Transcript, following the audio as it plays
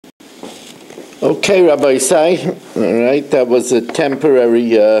Okay, Rabbi Isai. All right, that was a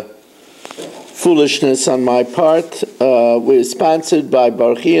temporary foolishness on my part. We're sponsored by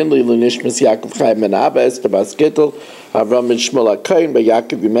Baruchian, Lila Nishmas Yaakov Chaim Ben Abba, Esther Bas Gittel, Avram and Shmuel HaKohen, by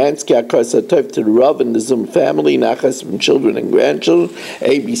Yaakov Umansky, Akos HaTov to the Rav and the Zum family, Nachas from children and grandchildren,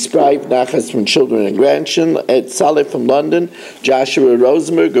 A.B. Sprive, Nachas from children and grandchildren, Ed Saleh from London, Joshua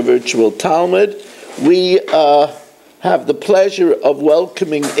Rosenberg, a virtual Talmud. We have the pleasure of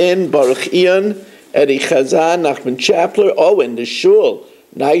welcoming in Baruch Ian, Eddie Chazan, Nachman Chapler, in the shul.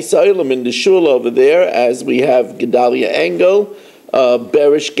 Nice oilam in the shul over there, as we have Gedalia Engel,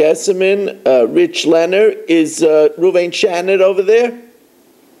 Berish Gesseman, Rich Leonard. Is Ruvain Shannon over there?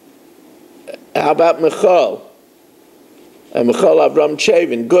 How about Michal? Michal Avram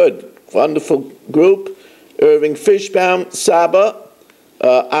Chavin, good. Wonderful group. Irving Fishbaum, Saba,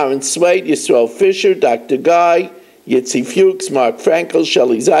 Aaron Swade, Yisrael Fisher, Dr. Guy, Yitzi Fuchs, Mark Frankel,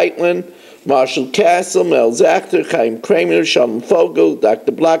 Shelley Zeitlin, Marshall Castle, Mel Zachter, Chaim Kramer, Shalom Fogel,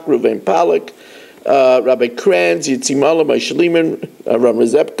 Dr. Block, Ruvain Pollack, Rabbi Kranz, Yitzi Moller, Moshe Lehman, Ram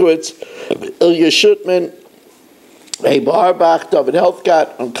Rezepkowitz, Ilya Shutman, Abe Arbach, David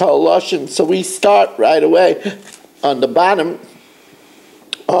Helfgott, and Karl Lushin. So we start right away on the bottom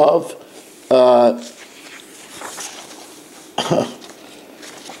of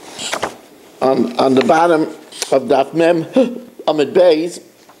on the bottom of Daf Mem Amid Beis.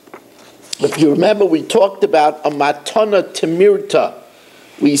 If you remember, we talked about a matana temirta.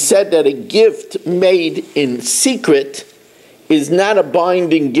 We said that a gift made in secret is not a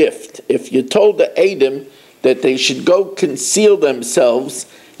binding gift. If you told the Adam that they should go conceal themselves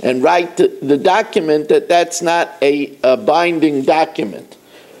and write the document, that's not a binding document.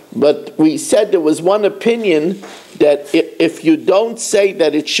 But we said there was one opinion that if you don't say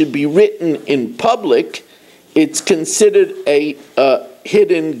that it should be written in public, it's considered a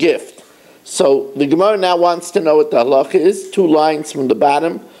hidden gift. So the Gemara now wants to know what the halacha is. 2 lines from the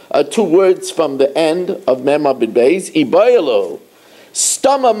bottom, 2 words from the end of Mem Abid Beis. Ibayalo,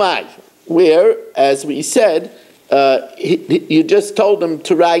 stamamai, where, as we said, you just told him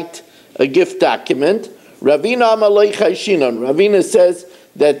to write a gift document. Ravina Amalei Chayshinon. Ravina says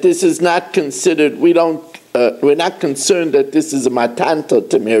that this is not considered. We're not concerned that this is a matanta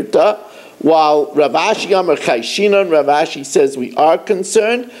temirta. While Ravashi Amar Chayshinon, Ravashi says we are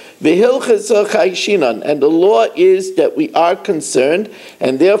concerned. V'hilchas Chayshinon, and the law is that we are concerned,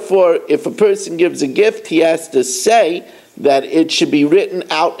 and therefore, if a person gives a gift, he has to say that it should be written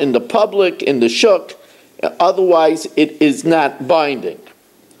out in the public, in the shuk. Otherwise, it is not binding.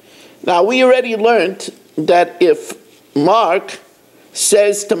 Now, we already learned that if Mark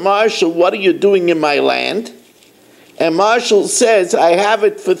says to Marshall, "What are you doing in my land?" and Marshall says, "I have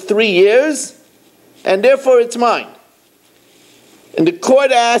it for 3 years, and therefore it's mine." And the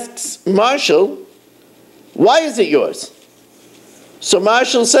court asks Marshall, "Why is it yours?" So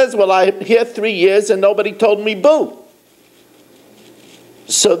Marshall says, "Well, I'm here 3 years and nobody told me boo."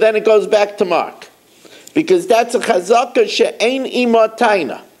 So then it goes back to Mark, because that's a chazaka she'ein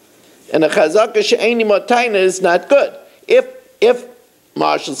imotayna. And a chazaka she'ein imotayna is not good. If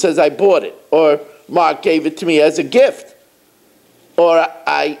Marshall says, "I bought it," or Mark gave it to me as a gift, or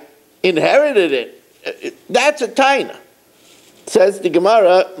I inherited it, that's a taina. Says the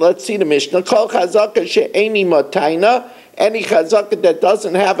Gemara, let's see the Mishnah, Kol chazaka she'eni mataina, any chazaka that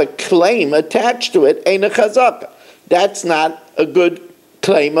doesn't have a claim attached to it, ain't a chazaka. That's not a good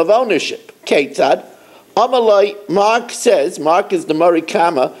claim of ownership. Ketzad, Amalai, Mark says, Mark is the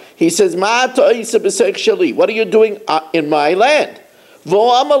Marikama, he says, Ma ta'isa b'seich shali, what are you doing in my land? Vo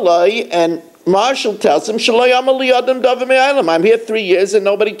Amalai, and Marshall tells him, I'm here 3 years and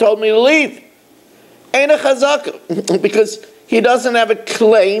nobody told me to leave. Ain't a chazaka, because he doesn't have a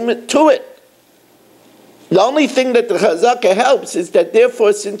claim to it. The only thing that the chazaka helps is that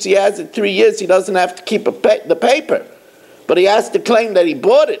therefore, since he has it 3 years, he doesn't have to keep the paper. But he has to claim that he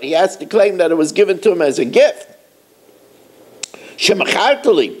bought it. He has to claim that it was given to him as a gift.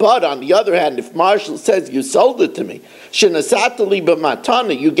 Shemachartali, but on the other hand, if Marshall says you sold it to me, Shenasatali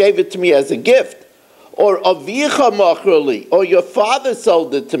b'matana, you gave it to me as a gift, or avicha machrali, or your father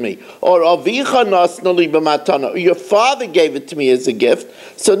sold it to me, or avicha nasnali b'matana, or your father gave it to me as a gift,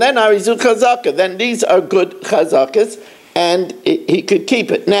 so then arizu chazaka, then these are good chazakas, and he could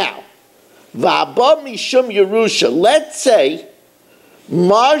keep it. Now, v'abba mishum Yerusha, let's say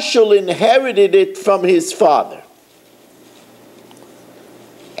Marshall inherited it from his father,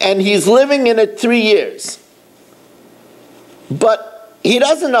 and he's living in it 3 years. But he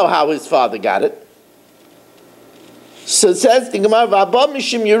doesn't know how his father got it. So says the Gemara,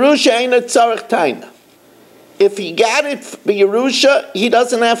 if he got it by Yerusha, he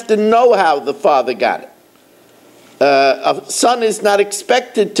doesn't have to know how the father got it. A son is not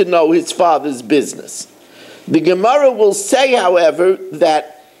expected to know his father's business. The Gemara will say, however,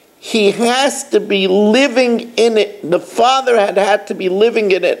 that he has to be living in it. The father had to be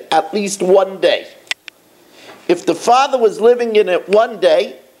living in it at least one day. If the father was living in it one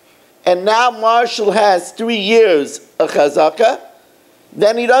day, and now Marshall has 3 years a chazaka,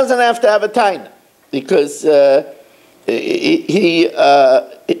 then he doesn't have to have a taina, because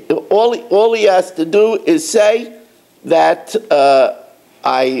all he has to do is say that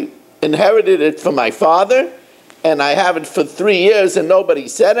I inherited it from my father, and I have it for 3 years, and nobody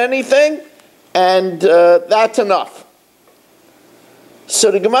said anything, and that's enough.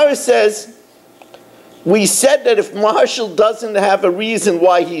 So the Gemara says, we said that if Marshall doesn't have a reason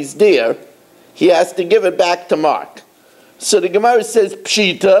why he's there, he has to give it back to Mark. So the Gemara says,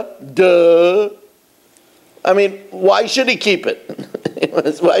 Pshita, duh. I mean, why should he keep it?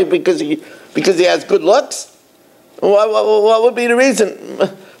 Why? Because he has good looks? What would be the reason?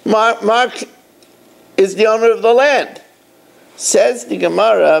 Mark is the owner of the land. Says the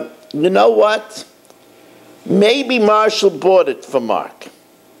Gemara, you know what? Maybe Marshall bought it for Mark,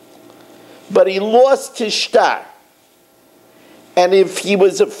 but he lost his shtar. And if he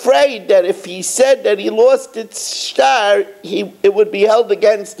was afraid that if he said that he lost his shtar, it would be held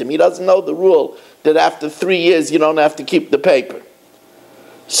against him. He doesn't know the rule that after 3 years you don't have to keep the paper.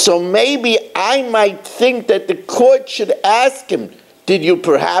 So maybe I might think that the court should ask him, did you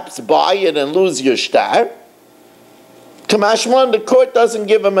perhaps buy it and lose your shtar? Kamashman, the court doesn't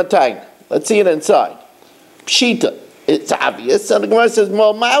give him a taina. Let's see it inside. Pshita, it's obvious. So the Gemara says,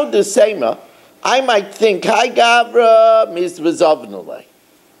 well, Ma'ud Sema, I might think, hi Gavra, Mizvazavnale.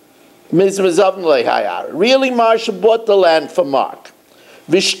 Mizvazavnale, hi Ara. Really, Marshall bought the land for Mark.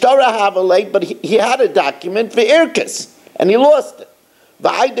 Vishtara Havale, but he had a document for Irkis, and he lost it.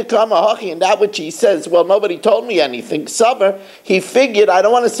 And that which he says, well, nobody told me anything. Savar, he figured, I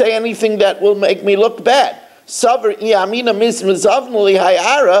don't want to say anything that will make me look bad. Savar,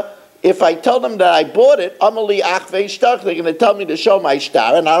 if I tell them that I bought it, they're going to tell me to show my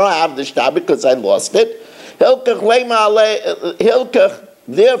shtar, and I don't have the shtar because I lost it.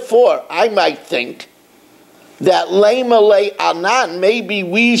 Therefore, I might think that Leimale Anan, maybe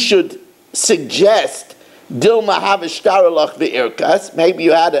we should suggest Dilma have a shtaralach ve'irkas. Maybe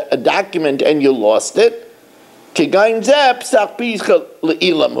you had a document and you lost it. And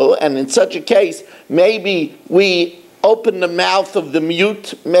in such a case, maybe we open the mouth of the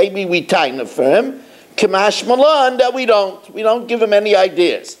mute. Maybe we taina for him. Kamash malan, that we don't give him any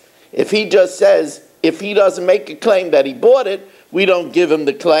ideas. If he just says, if he doesn't make a claim that he bought it, we don't give him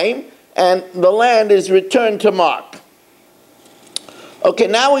the claim, and the land is returned to Mark. Okay,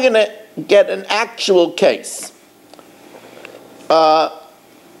 now we're going to get an actual case.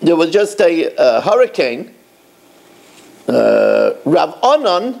 There was just a hurricane. Rav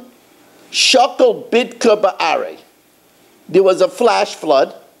Onan shakel bidka ba'are. There was a flash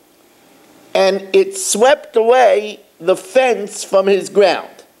flood, and it swept away the fence from his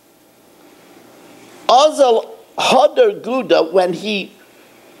ground. Azal Hadar Guda, when he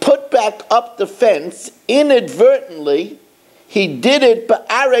put back up the fence, inadvertently, he did it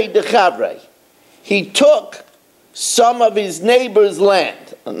ba'are dechavre. He took some of his neighbor's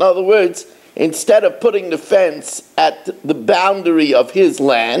land. In other words, instead of putting the fence at the boundary of his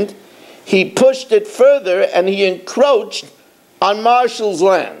land, he pushed it further and he encroached on Marshall's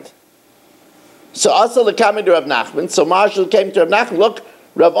land. So also the coming to Rav Nachman. So Marshall came to Rav Nachman. Look,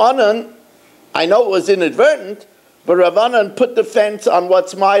 Rav Onan, I know it was inadvertent, but Rav Onan put the fence on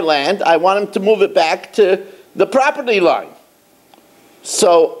what's my land. I want him to move it back to the property line.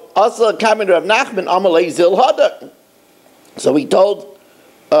 So also coming to Rav Nachman, Amalei Zil Hadar. So he told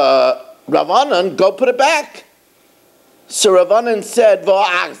Rav Onan, go put it back. So Rav Onan said,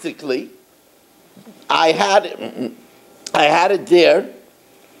 "Va'achzikli, I had it there,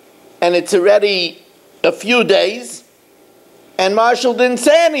 and it's already a few days, and Marshall didn't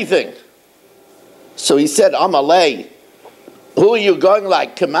say anything." So he said, Amalei, who are you going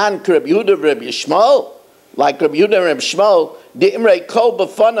like? Command Rabbi Yehuda, Rabbi Yishmael? Like Rabbi Yehuda and Rabbi Yishmael, the Imrei Kol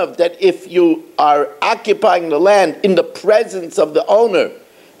b'fanav, that if you are occupying the land in the presence of the owner,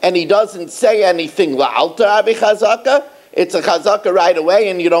 and he doesn't say anything, la'alta abi chazaka, it's a chazaka right away,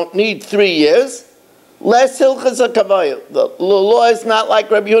 and you don't need 3 years. Less hilchas hakavaya. The law is not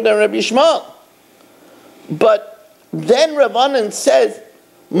like Rabbi Yehuda and Rabbi Yishmael. But then Rav Onan says,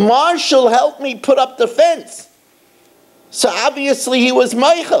 Marshall helped me put up the fence. So obviously he was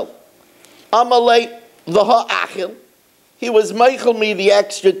Michael. Amalei v'ha'achil. He was Michael me the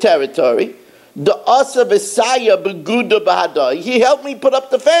extra territory. The asa v'saya beguda b'hada. He helped me put up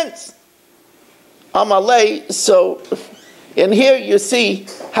the fence. Amalei. So, and here you see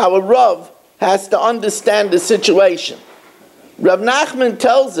how a Rav has to understand the situation. Rav Nachman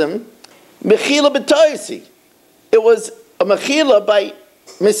tells him, mechila b'toysi. It was a mechila by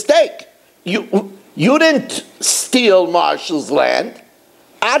mistake. You didn't steal Marshall's land.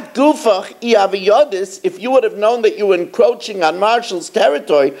 At gufach iaviyodis, if you would have known that you were encroaching on Marshall's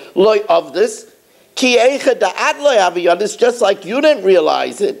territory, loy of this, ki eicha da'at loy aviyodis, just like you didn't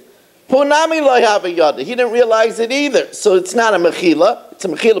realize it. Hunami loy aviyodis, he didn't realize it either. So it's not a mechila, it's a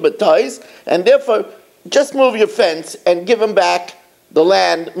mechila b'tois, and therefore just move your fence and give him back the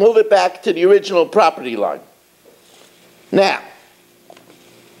land, move it back to the original property line. Now,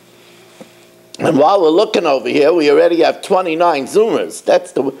 and while we're looking over here, we already have 29 Zoomers.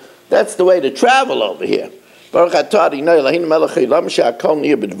 That's the way to travel over here. Baruch atah Adonai Eloheinu melech haolam she'hakol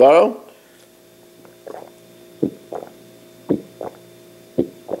niyeh b'dvaro.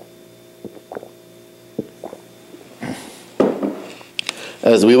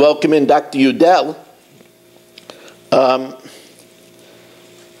 As we welcome in Dr. Udell,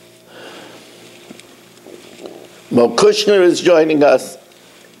 Mo Kushner is joining us.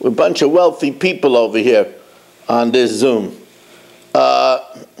 We're a bunch of wealthy people over here on this Zoom.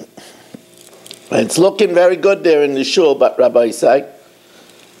 It's looking very good there in the shul, but Rabbi Isai,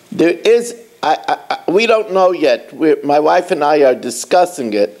 there is, we don't know yet. My wife and I are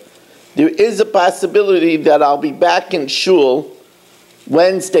discussing it. There is a possibility that I'll be back in shul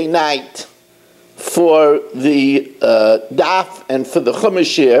Wednesday night for the daf and for the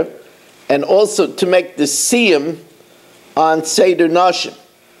chumash here, and also to make the siyum on Seder Nashim.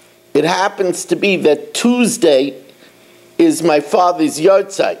 It happens to be that Tuesday is my father's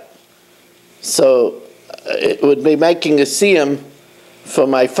yahrzeit, so it would be making a siyum for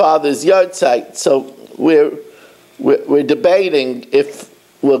my father's yahrzeit. So we're debating if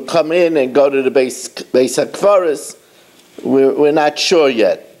we'll come in and go to the Beis HaKvaros. We're not sure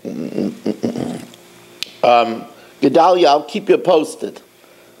yet. Gedalia, I'll keep you posted.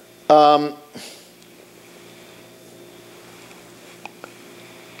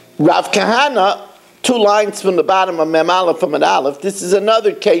 Rav Kahana, 2 lines from the bottom of Mem Aleph from an Aleph. This is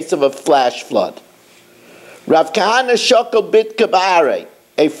another case of a flash flood. Rav Kahana shokol bitka ba'arei.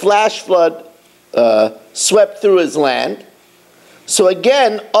 A flash flood swept through his land. So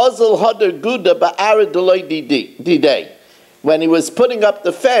again, Ozil hadar guda ba'arei deloy didei. When he was putting up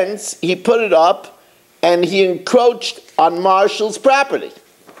the fence, he put it up and he encroached on Marshall's property.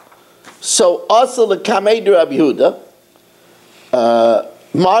 So Ozil the Kamei Rabbi Yehuda,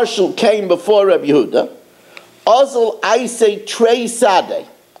 Marshall came before Rabbi Yehuda. Ozil Aisei Trei Sadeh.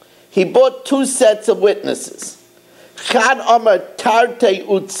 He brought 2 sets of witnesses. Chad Amar Tarte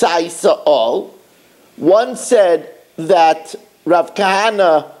Utzai Sa'ol. One said that Rav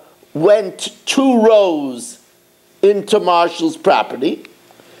Kahana went 2 rows into Marshall's property.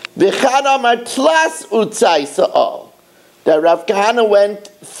 V'chad Amar Tlas Utzai Sa'ol. That Rav Kahana went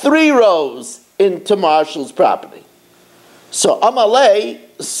 3 rows into Marshall's property. So Amalei,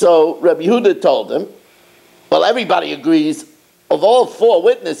 so Rabbi Yehuda told him, well, everybody agrees, of all 4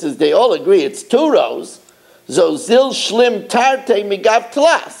 witnesses, they all agree it's 2 rows. Zozil shlim tarte migav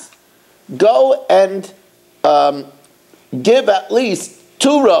tlas. Go and give at least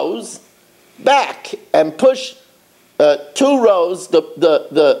 2 rows back and push 2 rows,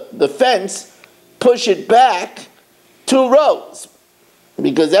 the fence, push it back 2 rows.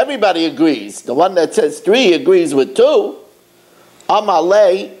 Because everybody agrees. The one that says 3 agrees with 2.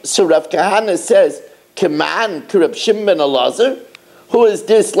 Amalei, so Rav Kahana says, Keman Reb Shimon ben Elazar. Who is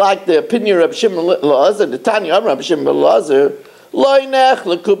this like the opinion of Reb Shimon ben Elazar? The Tanya of Reb Shimon ben Elazar. Loi nech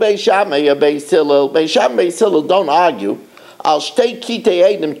leku Beis Shammai ya Beis Hillel. Beis Shammai Beis Hillel don't argue. Al shtei kitei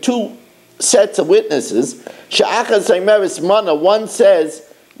eidim, 2 sets of witnesses. She'achas aimeris mana. One says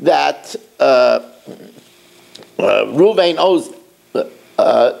that Ruvain owes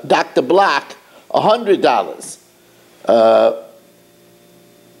Dr. Black $100.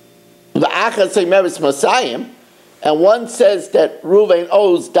 The Achas Eimeris Masayim, and one says that Reuven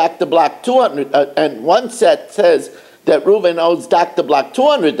owes Dr. Black $200, and one set says that Reuven owes Dr. Black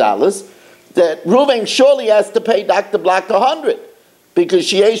 $200. That Reuven surely has to pay Dr. Black $100, because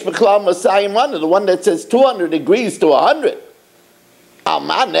Sheyesh B'Klal Masayim one, the one that says 200 agrees to 100.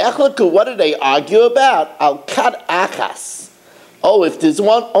 What do they argue about? Al Kad Achas. Oh, if there's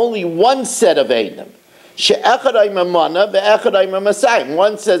only one set of Eidim.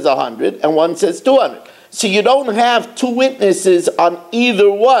 One says 100 and one says 200. So you don't have 2 witnesses on either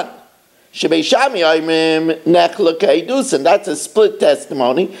one. Shebeishami Oimrim Nechla Keidusin. That's a split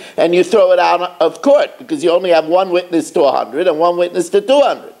testimony, and you throw it out of court because you only have one witness to 100 and one witness to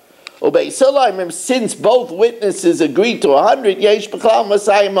 200. Since both witnesses agree to 100, Yesh B'Klal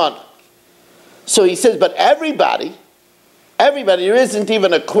Masayimon. So he says, but everybody, there isn't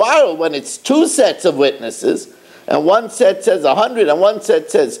even a quarrel when it's two sets of witnesses, and one set says 100 and one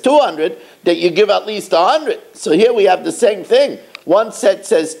set says 200, that you give at least 100. So here we have the same thing. One set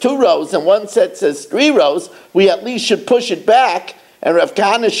says 2 rows and one set says 3 rows. We at least should push it back, and Rav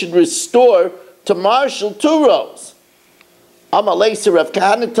Kahana should restore to Marshall 2 rows. Amalei, Rav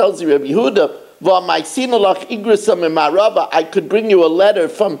Kahana tells you, Rabbi Yehuda, I could bring you a letter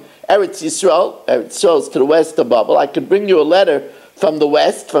from Eretz Yisrael. Eretz Yisrael is to the west of Babel. I could bring you a letter from the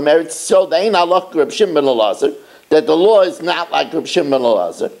west, from Eretz Yisrael, that the law is not like Reb Shimon ben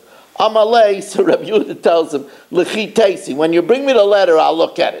Elazar. Amalei, so Rabbi Yehuda tells him, L'chi teisi, when you bring me the letter, I'll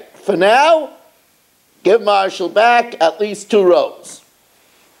look at it. For now, give Marshall back at least 2 rows.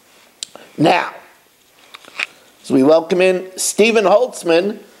 Now, so we welcome in Stephen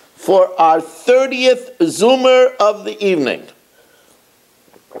Holtzman for our 30th Zoomer of the evening.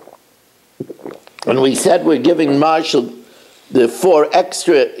 And we said we're giving Marshall the 4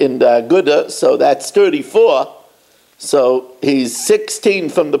 extra in the Aguda, so that's 34. So he's 16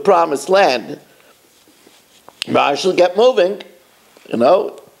 from the promised land. Marshall, get moving. You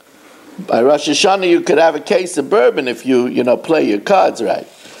know, by Rosh Hashanah you could have a case of bourbon if you play your cards right.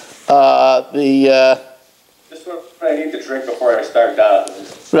 This one I need to drink before I start down.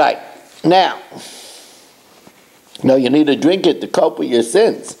 Right. Now, you need to drink it to cope with your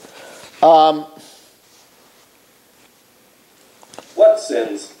sins. What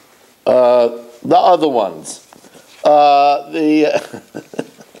sins? The other ones. Rabbi,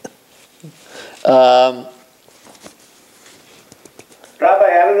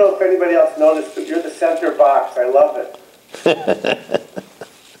 I don't know if anybody else noticed, but you're the center box. I love it.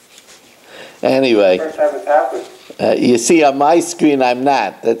 Anyway. First time it's happened. You see, on my screen, I'm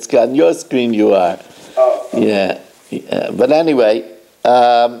not. That's on your screen, you are. Oh. Yeah. But anyway.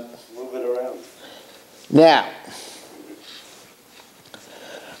 Move it around. Now,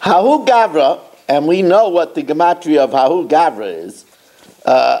 Hahu Gavra, and we know what the gematria of Hahu Gavra is.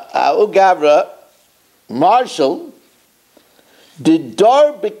 Hahu Gavra, Marshall,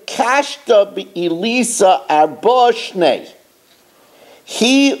 Didor Bekashta Be'elisa Arba Shnei.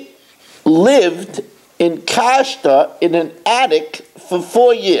 He lived in Kashta in an attic for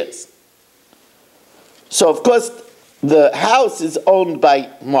 4 years. So, of course, the house is owned by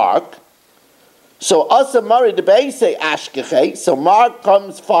Mark. So, Asa Mari de Beise Ashkeche. So, Mark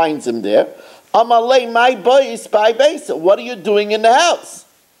comes, finds him there. Amalei, my boys by Beise. What are you doing in the house?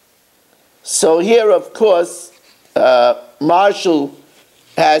 So, here, of course, Marshall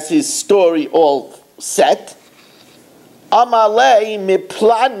has his story all set. Amalei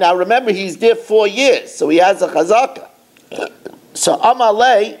miplan. Now remember, he's there 4 years, so he has a chazaka. So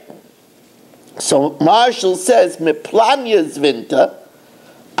Amalei, so Marshall says, miplanya zvinta,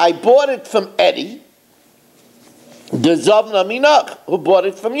 I bought it from Eddie, the Zavna Minach, who bought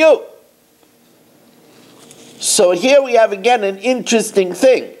it from you. So here we have again an interesting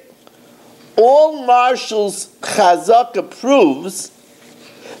thing. All Marshall's chazaka proves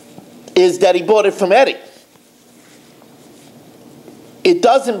is that he bought it from Eddie. It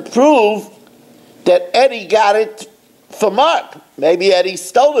doesn't prove that Eddie got it from Mark. Maybe Eddie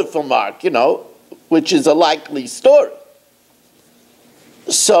stole it from Mark, which is a likely story.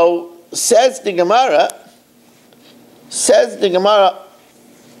 So, says the Gemara,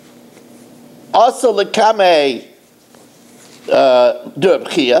 also lekame Reb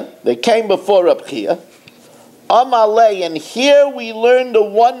Chia, they came before Reb Chia, Amalei, and here we learn the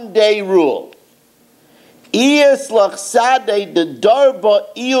 1-day rule. If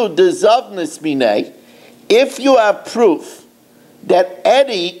you have proof that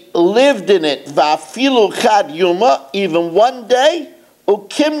Eddie lived in it, even 1 day,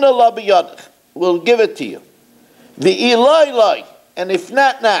 we'll give it to you. And if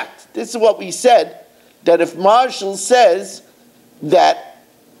not. This is what we said, that if Marshall says that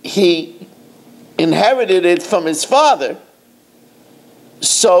he inherited it from his father,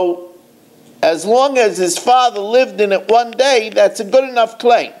 so as long as his father lived in it 1 day, that's a good enough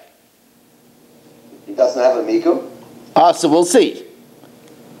claim. He doesn't have a miku? So we'll see.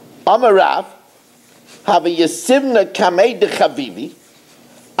 Amarav, have a Yasivna Kamei de Chavivi.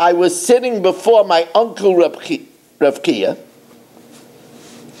 I was sitting before my uncle Rav Kia.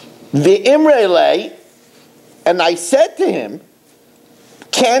 The Imrele, and I said to him,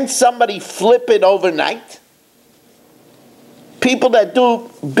 can somebody flip it overnight? people that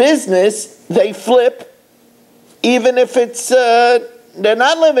do business, they flip, even if it's they're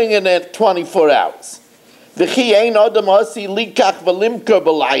not living in it 24 hours. Now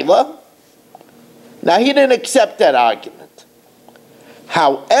he didn't accept that argument.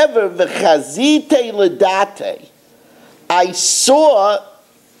 However, I saw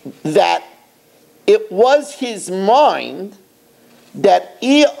that it was his mind that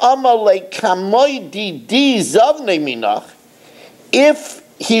if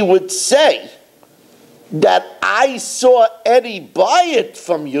he would say that I saw Eddie buy it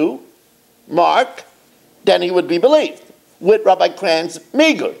from you, Mark, then he would be believed with Rabbi Kran's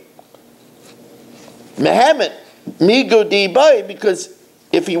Migur. Mehemet, Migur di buy, because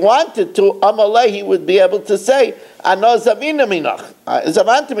if he wanted to, Amalei, he would be able to say, I bought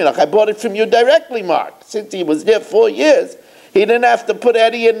it from you directly, Mark. Since he was there 4 years, he didn't have to put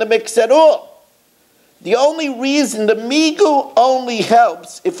Eddie in the mix at all. The only reason the Migu only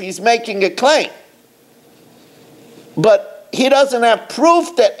helps if he's making a claim. But he doesn't have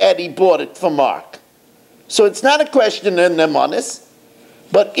proof that Eddie bought it from Mark. So it's not a question in the monis.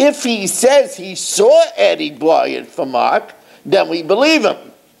 But if he says he saw Eddie buy it from Mark, then we believe him.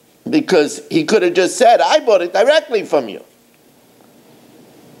 Because he could have just said, I bought it directly from you.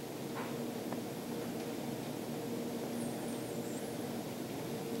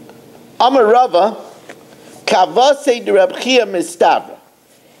 Amar Rava, Kavase de Reb Chia Mistavra.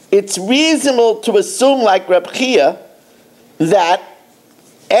 It's reasonable to assume, like Reb Chia, that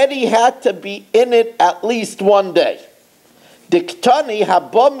Eddie had to be in it at least one day. Diktani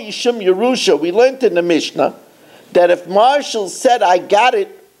Habam Yishum Yerusha, we learned in the Mishnah, that if Marshall said, I got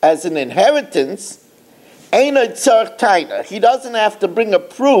it as an inheritance, he doesn't have to bring a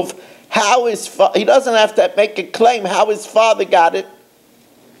proof how he doesn't have to make a claim how his father got it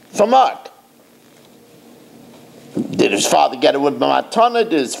from Mark. Did his father get it with Matana?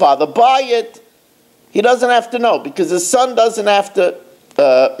 Did his father buy it? He doesn't have to know, because his son doesn't have to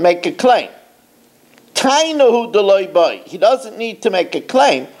make a claim. He doesn't need to make a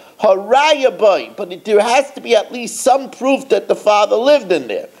claim. But there has to be at least some proof that the father lived in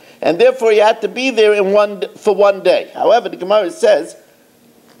there, and therefore he had to be there for 1 day. However, the Gemara says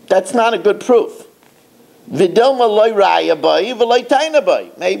that's not a good proof. Maybe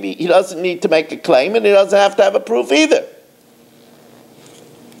he doesn't need to make a claim, and he doesn't have to have a proof either.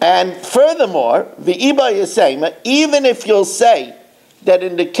 And furthermore, even if you'll say that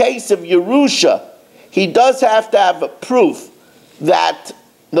in the case of Yerusha, he does have to have a proof that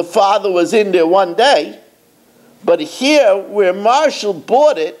the father was in there 1 day, but here where Marshall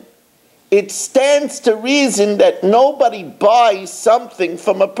bought it, it stands to reason that nobody buys something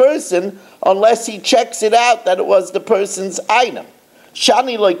from a person unless he checks it out that it was the person's item. He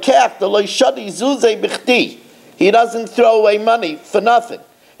doesn't throw away money for nothing.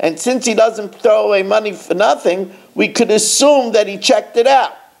 And since he doesn't throw away money for nothing, we could assume that he checked it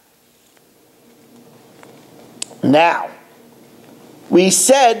out. Now, we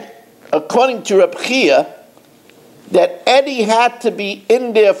said, according to Reb Chia, that Eddie had to be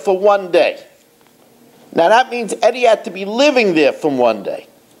in there for 1 day. Now that means Eddie had to be living there for 1 day.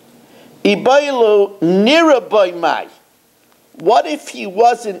 Ibailu nirabai mai. What if he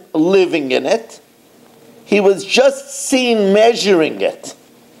wasn't living in it? He was just seen measuring it.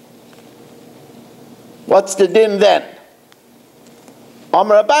 What's the din then?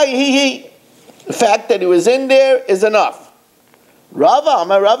 Amar Abai, the fact that he was in there is enough.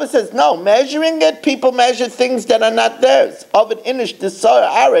 Rava says, no, measuring it, people measure things that are not theirs.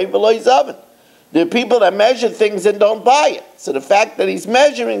 There are people that measure things and don't buy it. So the fact that he's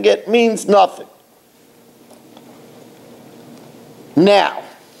measuring it means nothing. Now,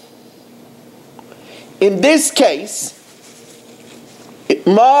 in this case,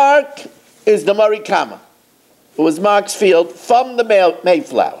 Mark is the Marikama. It was Mark's field from the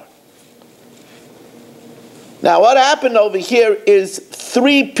Mayflower. Now what happened over here is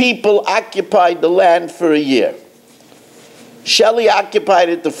 3 people occupied the land for a year. Shelley occupied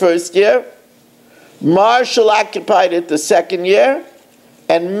it the first year, Marshall occupied it the second year,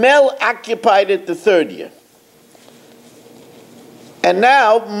 and Mel occupied it the third year. And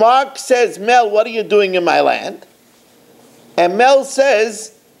now Mark says, Mel, what are you doing in my land? And Mel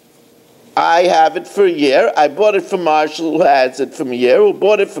says, I have it for a year. I bought it from Marshall, who has it for a year, who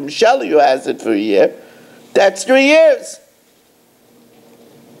bought it from Shelley, who has it for a year. That's 3 years.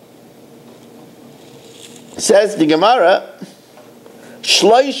 Says the Gemara,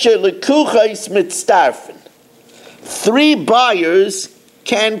 Shloisha lekuchais mitztarfen. 3 buyers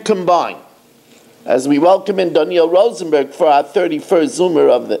can combine. As we welcome in Daniel Rosenberg for our 31st Zoomer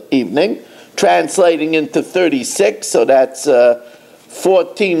of the evening, translating into 36, so that's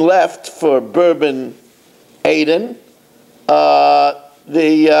 14 left for Bourbon Aiden.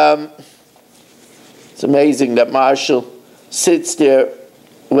 It's amazing that Marshall sits there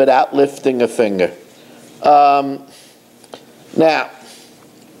without lifting a finger. Now,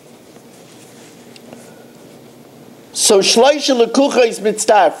 so Shloisha Lekucha is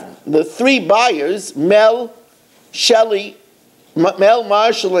mitzdarfen. The three buyers, Mel,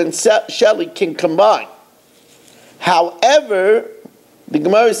 Marshall, and Shelley can combine. However, the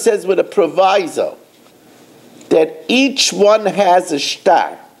Gemara says with a proviso that each one has a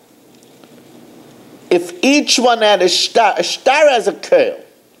shtar. If each one had a shtar has a curl.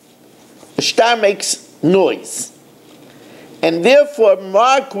 A shtar makes noise. And therefore,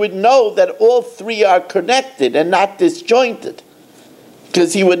 Mark would know that all three are connected and not disjointed.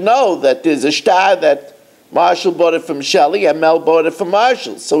 Because he would know that there's a shtar that Marshall bought it from Shelley and Mel bought it from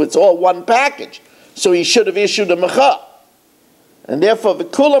Marshall. So it's all one package. So he should have issued a mecha. And therefore, the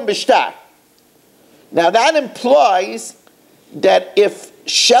kulam b'shtar. Now that implies that if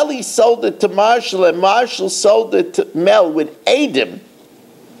Shelley sold it to Marshall and Marshall sold it to Mel with Adam,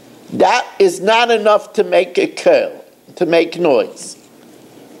 that is not enough to make a curl, to make noise.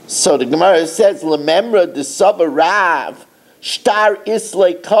 So the Gemara says, Lememra de Saba Rav, Shtar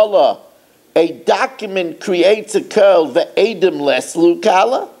Islay Kala, a document creates a curl, the Adam less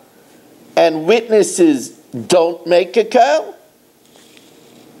Lukala, and witnesses don't make a curl?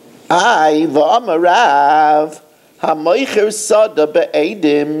 I, the Amarav, Hamoicher Sada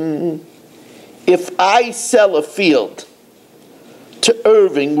Be'edim, if I sell a field to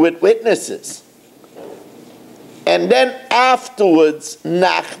Irving with witnesses, and then afterwards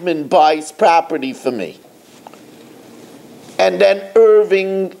Nachman buys property for me, and then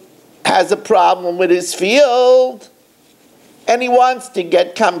Irving has a problem with his field, and he wants to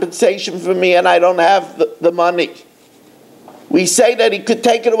get compensation from me, and I don't have the money. We say that he could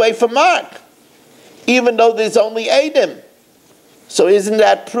take it away from Mark, even though there's only Adam. So isn't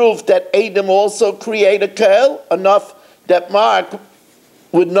that proof that Adam also create a curl enough that Mark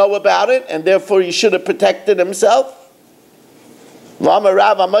would know about it, and therefore he should have protected himself?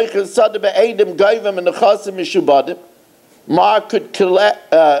 Mark could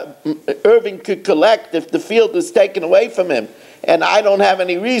collect, Irving could collect if the field was taken away from him, and I don't have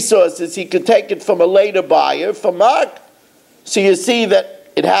any resources. He could take it from a later buyer, from Mark. So you see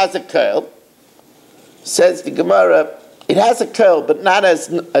that it has a curl. Says the Gemara, it has a curl, but not as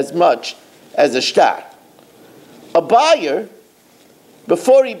much as a shtar. A buyer,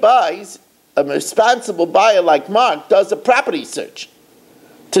 before he buys, a responsible buyer like Mark does a property search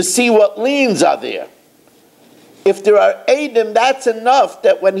to see what liens are there. If there are Adam, that's enough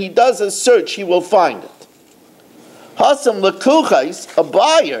that when he does a search, he will find it. Hasam lekuchais, a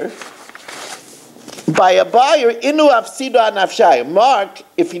buyer, by a buyer, inu afsida nafshaya. Mark,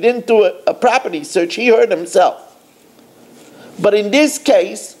 if he didn't do a property search, he hurt himself. But in this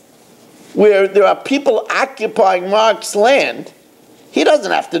case, where there are people occupying Mark's land, he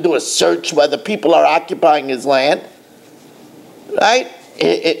doesn't have to do a search whether people are occupying his land, right?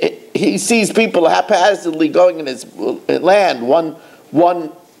 He sees people haphazardly going in his land.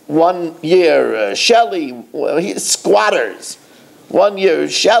 One year, Shelley, squatters. 1 year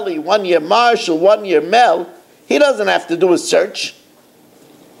Shelley, 1 year Marshall, 1 year Mel. He doesn't have to do a search.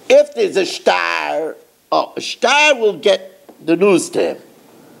 If there's a shtar, a shtar will get the news to him.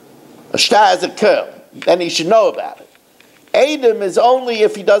 A shtar has a curl, then he should know about it. Adam is only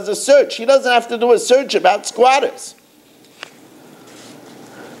if he does a search. He doesn't have to do a search about squatters.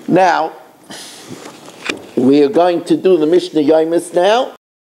 Now, we are going to do the Mishnah Yomis now.